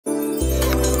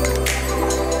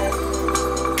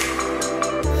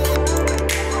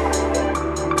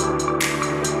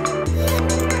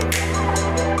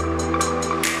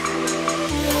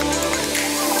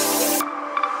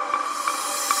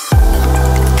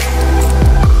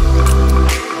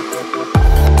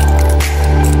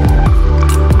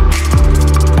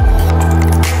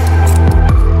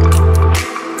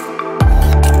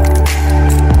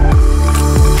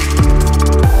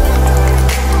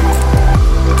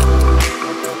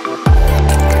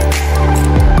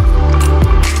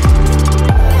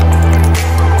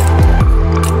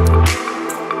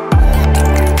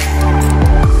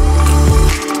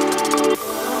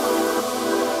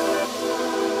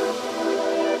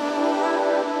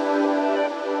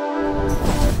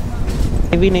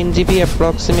In NJP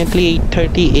approximately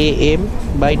 8:30 AM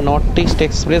by Northeast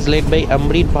Express led by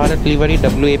Vande Bharat Livery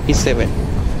WAP7.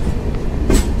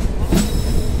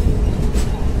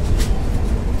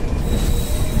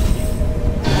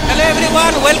 Hello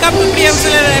everyone, welcome to PRIYAM'S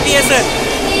Aviation.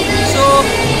 So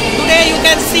today you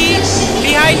can see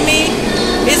behind me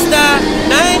is the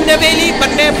Navy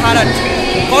Vande Bharat.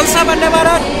 कौन सा Vande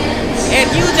Bharat? A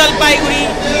New Jalpaiguri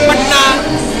Patna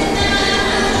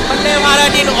Vande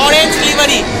Bharat in orange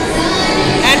livery.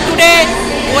 And today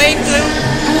going to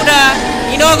do the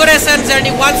inauguration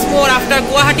journey once more after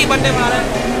Guwahati Vande Bharat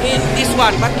in this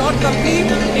one, but not complete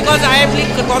because I am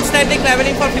constantly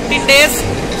traveling for 15 days.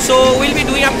 So we'll be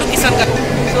doing up to KISANGANJ.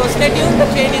 So stay tuned, the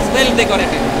train is well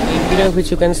decorated. The interior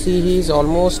which you can see is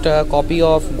almost a copy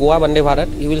of Goa Vande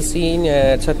Bharat. You will see in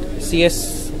CS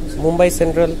Mumbai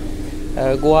Central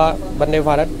Goa Vande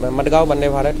Bharat, Madgaon Vande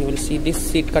Bharat. You will see this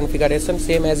seat configuration,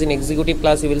 same as in executive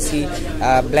class. You will see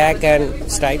black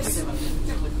and stripes.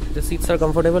 The seats are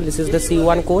comfortable. This is the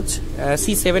C1 coach,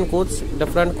 C7 coach, the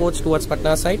front coach towards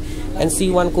Patna side, and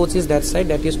C1 coach is that side,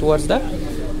 that is towards the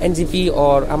NJP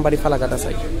or Kolkata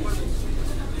side.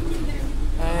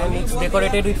 And it's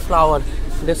decorated with flower.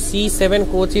 The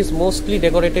C7 coach is mostly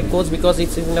decorated coach because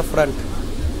it's in the front,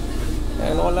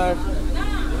 and all are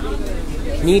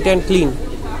neat and clean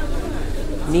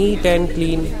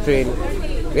train,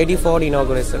 ready for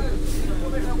inauguration.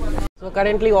 So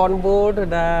currently on board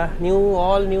the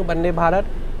all new Vande Bharat.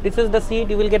 This is the seat.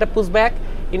 You will get a pushback.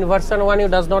 In version 1 you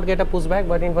does not get a pushback,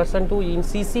 but in version 2 in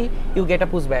CC you get a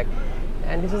pushback.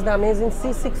 And this is the amazing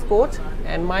C6 coach,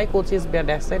 and my coach is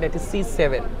that side, that is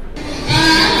C7.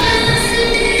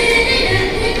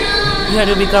 Here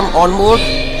you become on board,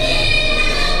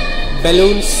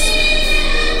 balloons,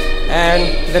 and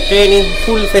the train in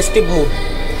full festive mood.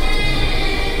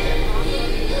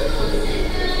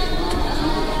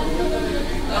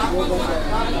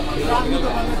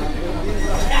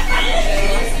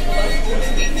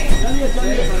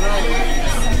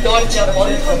 দরজা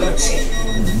বন্ধ হচ্ছে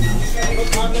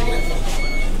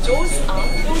doors are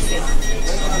closing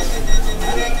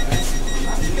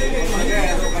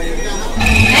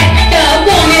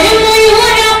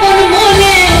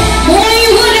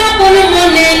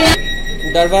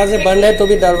दरवाजे बंद है तो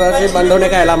भी दरवाजे बंद होने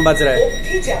का अलार्म बज रहा है.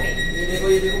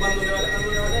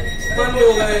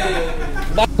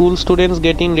 School students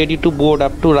getting ready to board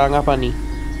up to Rangapani.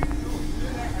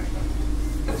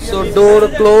 So door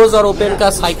close और ओपन का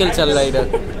साइकिल चल रहा है इधर.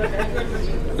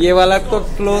 ये वाला तो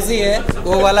क्लोज ही है,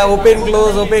 वो वाला ओपन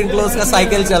क्लोज का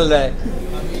साइकिल चल रहा है.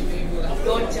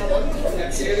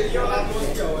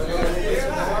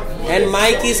 And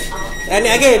mic is, and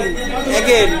again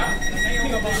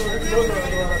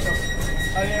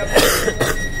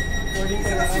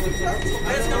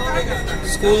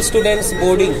school students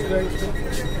boarding.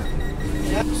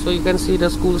 So you can see the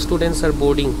school students are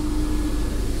boarding,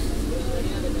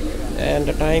 and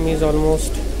the time is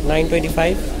almost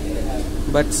 9:25,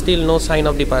 but still no sign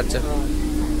of departure.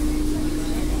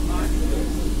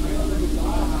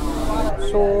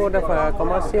 So the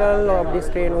commercial of this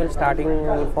train will starting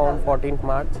from 14th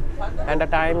March, and the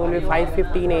time will be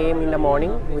 5:15 AM in the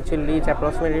morning, which will reach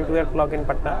approximately 2 o'clock in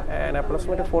Patna, and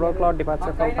approximately 4 o'clock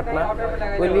departure from Patna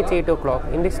will reach 8 o'clock.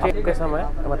 In this train के समय,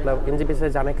 मतलब NJP से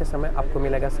जाने के समय आपको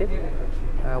मिलेगा सिर्फ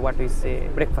what we say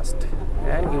breakfast,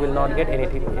 and you will not get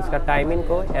anything. इसका टाइमिंग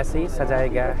को ऐसे ही सजाया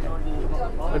गया है.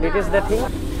 So this is the thing.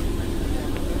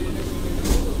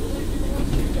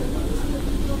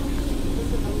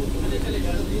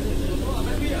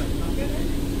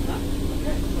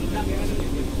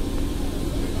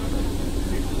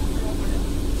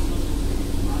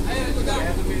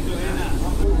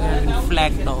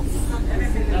 Flagged off.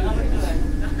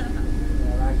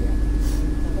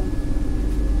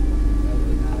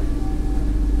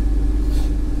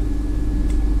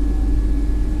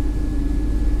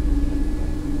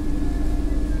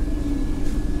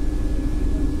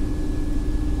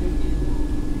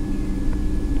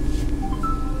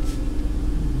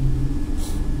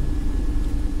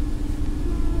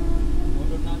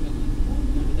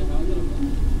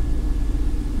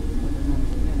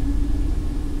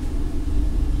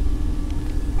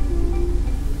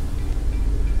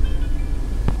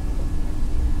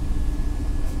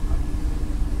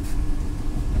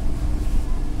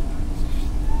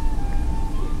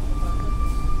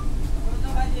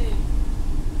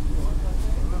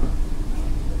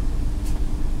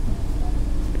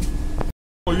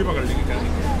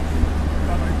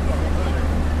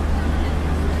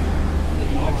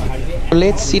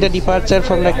 Let's see the departure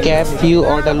from the cab view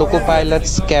or the loco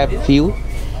pilot's cab view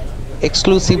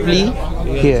exclusively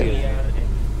here.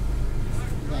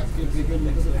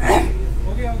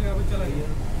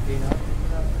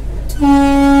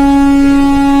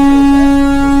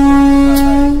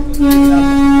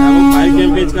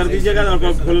 कर दीजिएगा और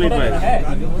खोल नहीं पाए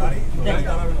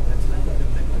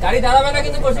গাড়ি দাঁড়াবে না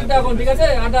কিন্তু কোশিকটা এখন ঠিক আছে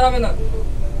আর দাঁড়াবে না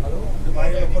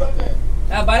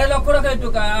হ্যাঁ বাইরে লক্ষ্য রাখো একটু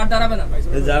আর দাঁড়াবে না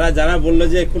যারা যারা বললো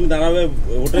যে এখন দাঁড়াবে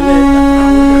হোটেলে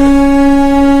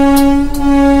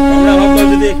আমরা ভাবলাম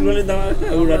যদি একটু দাঁড়াবে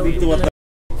ওরা ঢুকতে পারতাম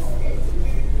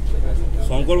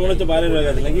শঙ্কর মনে হচ্ছে বাইরে রয়ে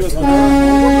গেছে নাকি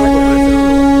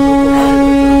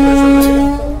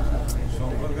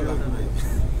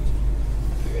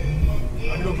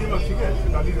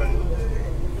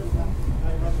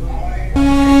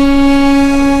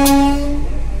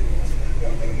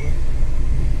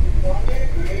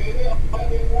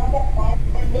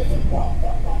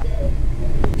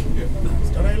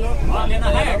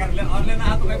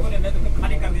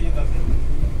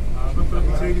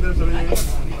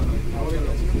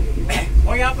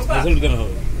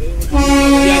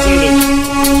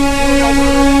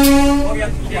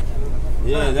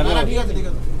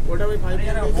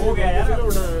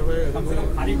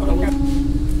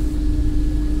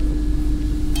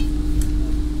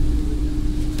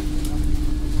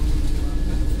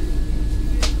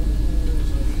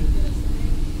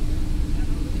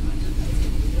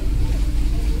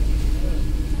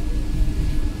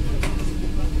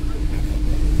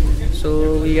So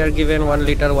we are given 1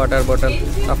 liter water bottle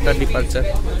after departure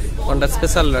on the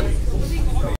special run.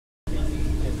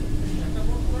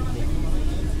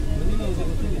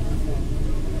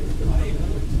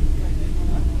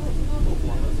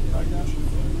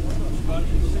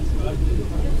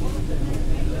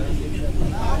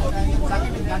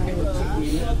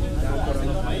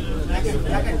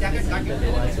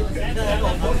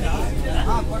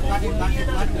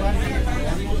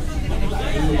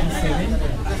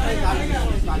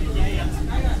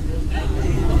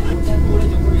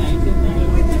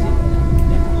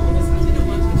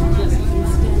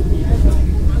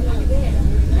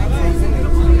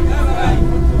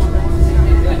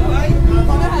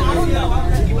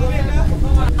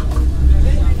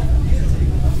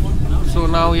 So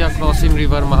now we are crossing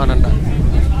river Mahananda.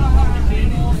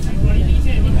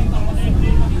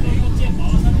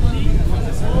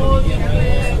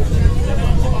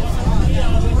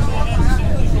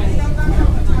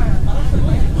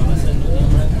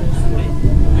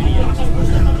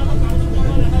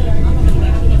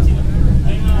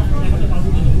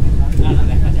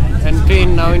 And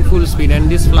train now in full speed, and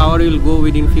this flower will go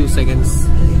within few seconds.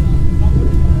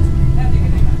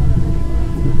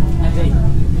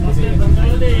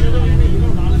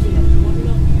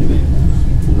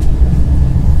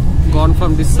 Gone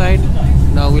from this side,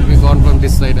 now will be gone from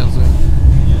this side as well.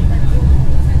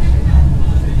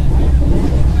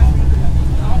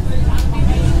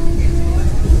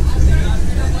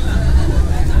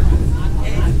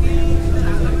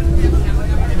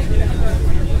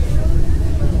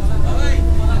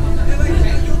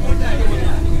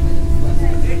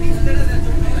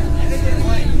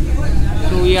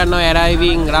 So we are now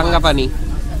arriving Rangapani.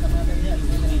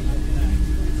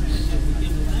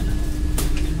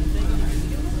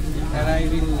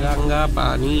 Arriving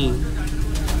Rangapani.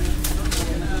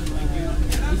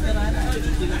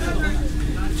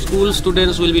 School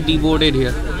students will be deboarded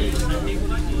here.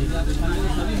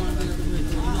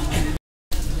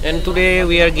 And today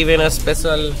we are given a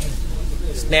special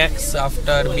snacks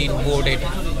after being boarded.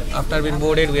 After being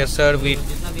boarded, we are served with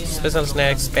special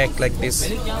snacks packed like this.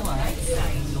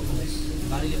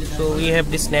 So we have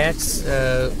the snacks,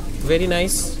 very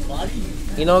nice.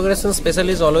 Inauguration special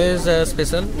is always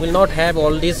special. We'll not have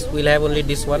all this, we'll have only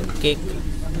this one cake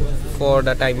for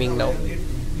the timing now.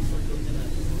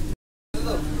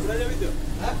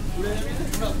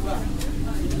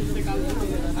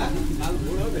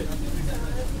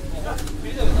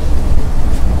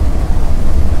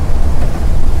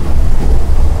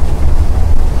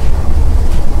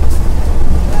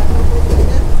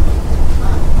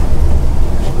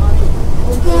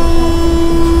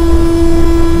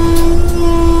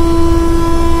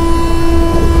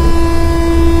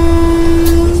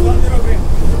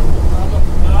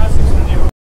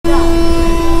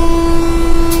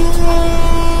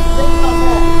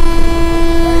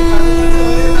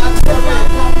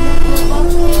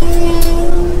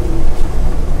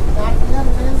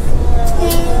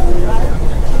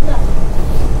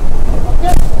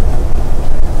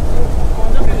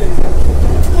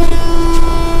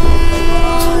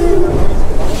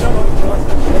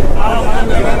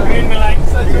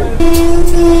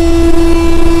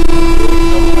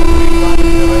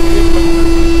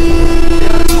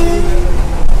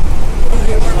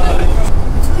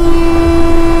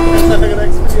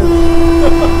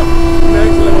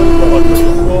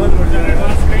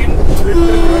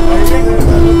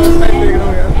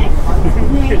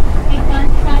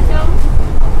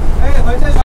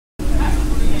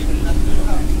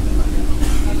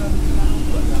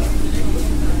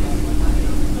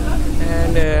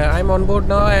 on board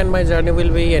now and my journey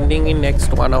will be ending in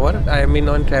next 1 hour. I have been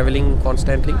on traveling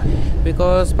constantly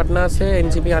because Patna से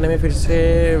NJP आने में फिर से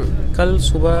कल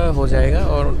सुबह हो जाएगा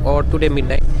और today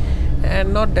midnight,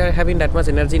 and not having that much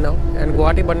energy now. And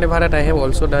Guwahati Vande Bharat I have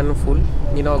also done full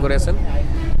inauguration,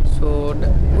 so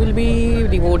we'll be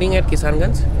deboarding at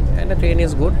KISANGANJ and the train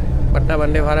is good. Patna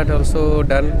Vande Bharat also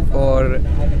done for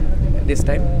this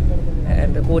time,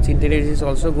 and the coach interior is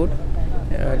also good.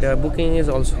 The booking is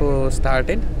also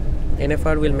started.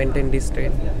 NFR will maintain this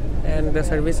train and the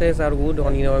services are good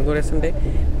on inauguration day.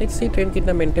 Let's see train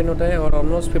कितना maintain होता है. और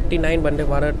almost 59 Vande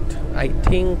Bharat I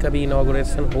think अभी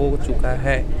inauguration हो चुका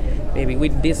है. Maybe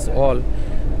with this all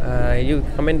you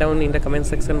comment down in the comment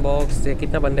section box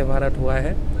कितना Vande Bharat हुआ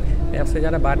है. मैं आपसे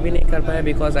ज़्यादा बात भी नहीं कर पाया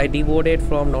because I deboarded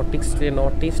from North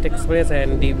East Express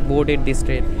and deboarded this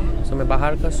train. So मैं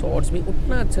बाहर का शॉट्स भी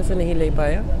उतना अच्छे से नहीं ले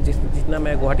पाया जितना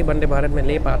मैं गुवाहाटी वंदे भारत में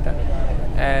ले पाता.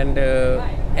 And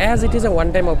as it is a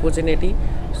one time opportunity,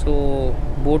 so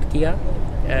boat किया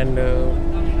and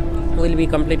will be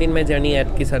completing my journey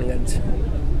at Kishanganj.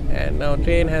 And now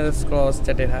train has cross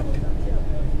Chaterhat.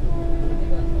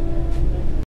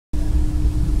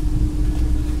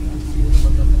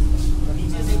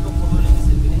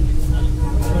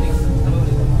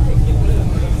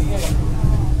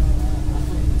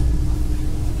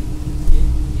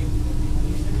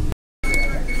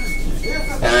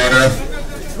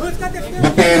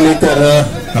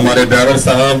 हमारे ड्राइवर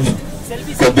साहब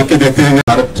को बुके देते हुए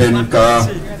भारत ट्रेन का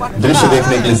दृश्य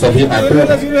देखने के लिए सभी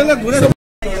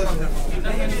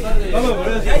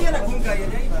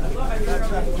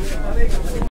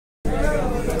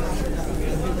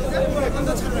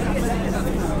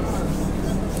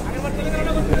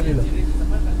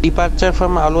Departure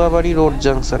from Aluwabari Road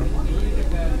Junction.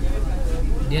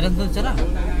 चला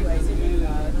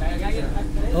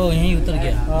ओ यहीं उतर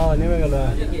गया. हाँ नहीं मैं गया.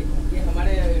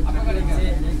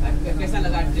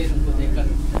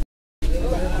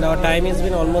 Now time has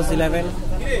been almost 11.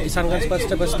 Kishanganj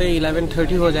बजते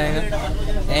 11:30 हो जाएगा.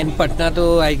 एंड पटना तो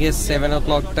आई गेस 7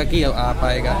 o'clock तक ही आ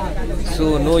पाएगा.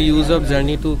 So no use of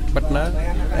journey to Patna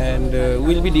and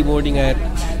will be डिबोर्डिंग eight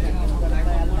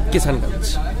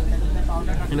Kishanganj.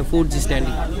 Food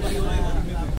standing.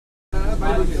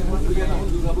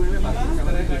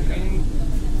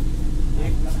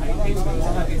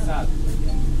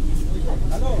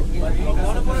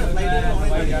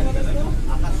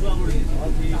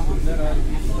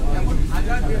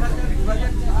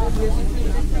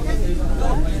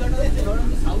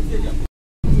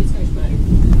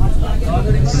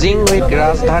 Zing with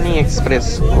Rajdhani Express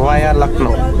via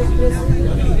Lucknow.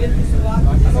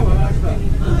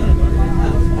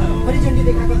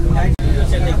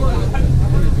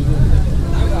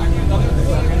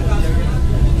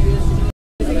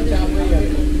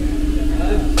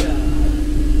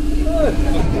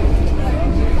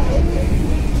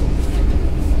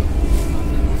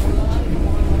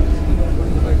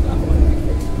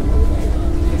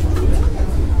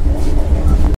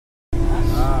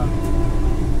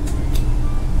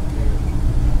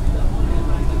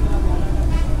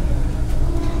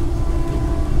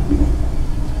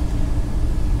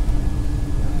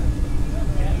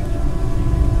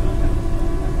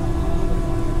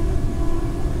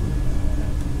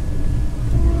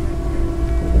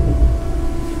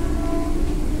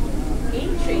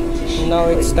 Now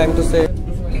it's time to say.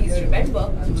 Please remember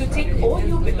to take all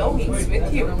your belongings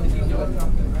with you.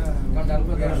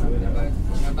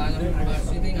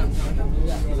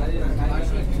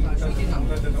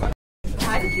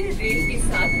 भारतीय rail के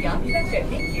साथ यात्रा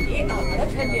करने के लिए आपका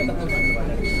धन्यवाद.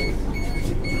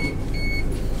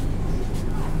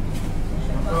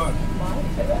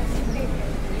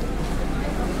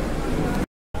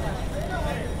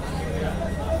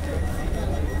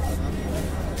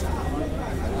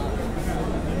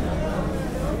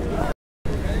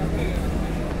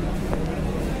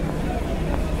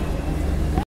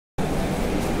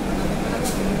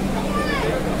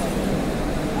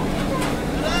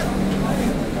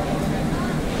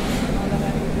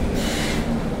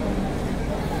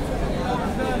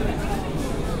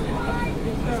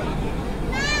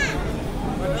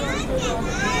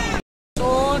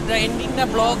 Ending the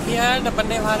vlog here, the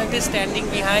Vande Bharat is standing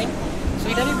behind.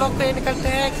 So इधर ही vlog को एंड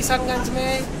करते हैं. किशनगंज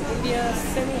में India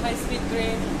semi high speed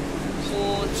train.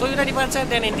 So you the departure,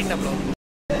 then ending the vlog.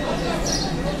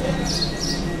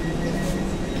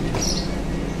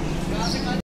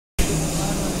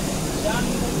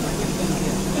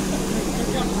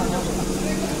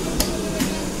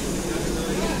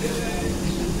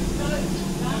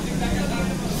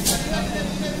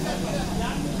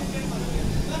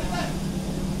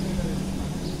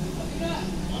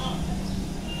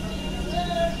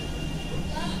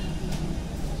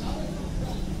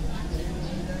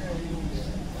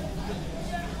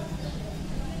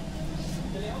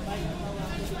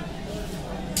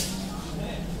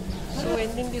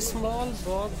 in this small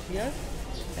vlog here,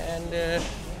 and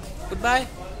goodbye.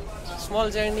 Small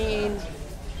journey in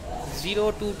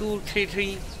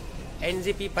 02233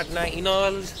 NJP PATNA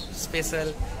inaugural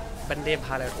special Vande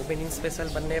Bharat, opening special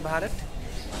Vande Bharat.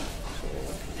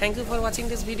 Thank you for watching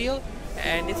this video,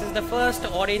 and this is the first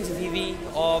orange VV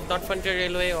of North Frontier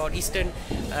Railway or Eastern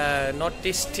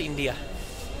Northeast India.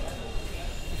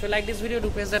 If you like this video, do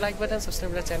press the like button,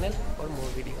 subscribe to the channel for more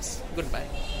videos. Goodbye.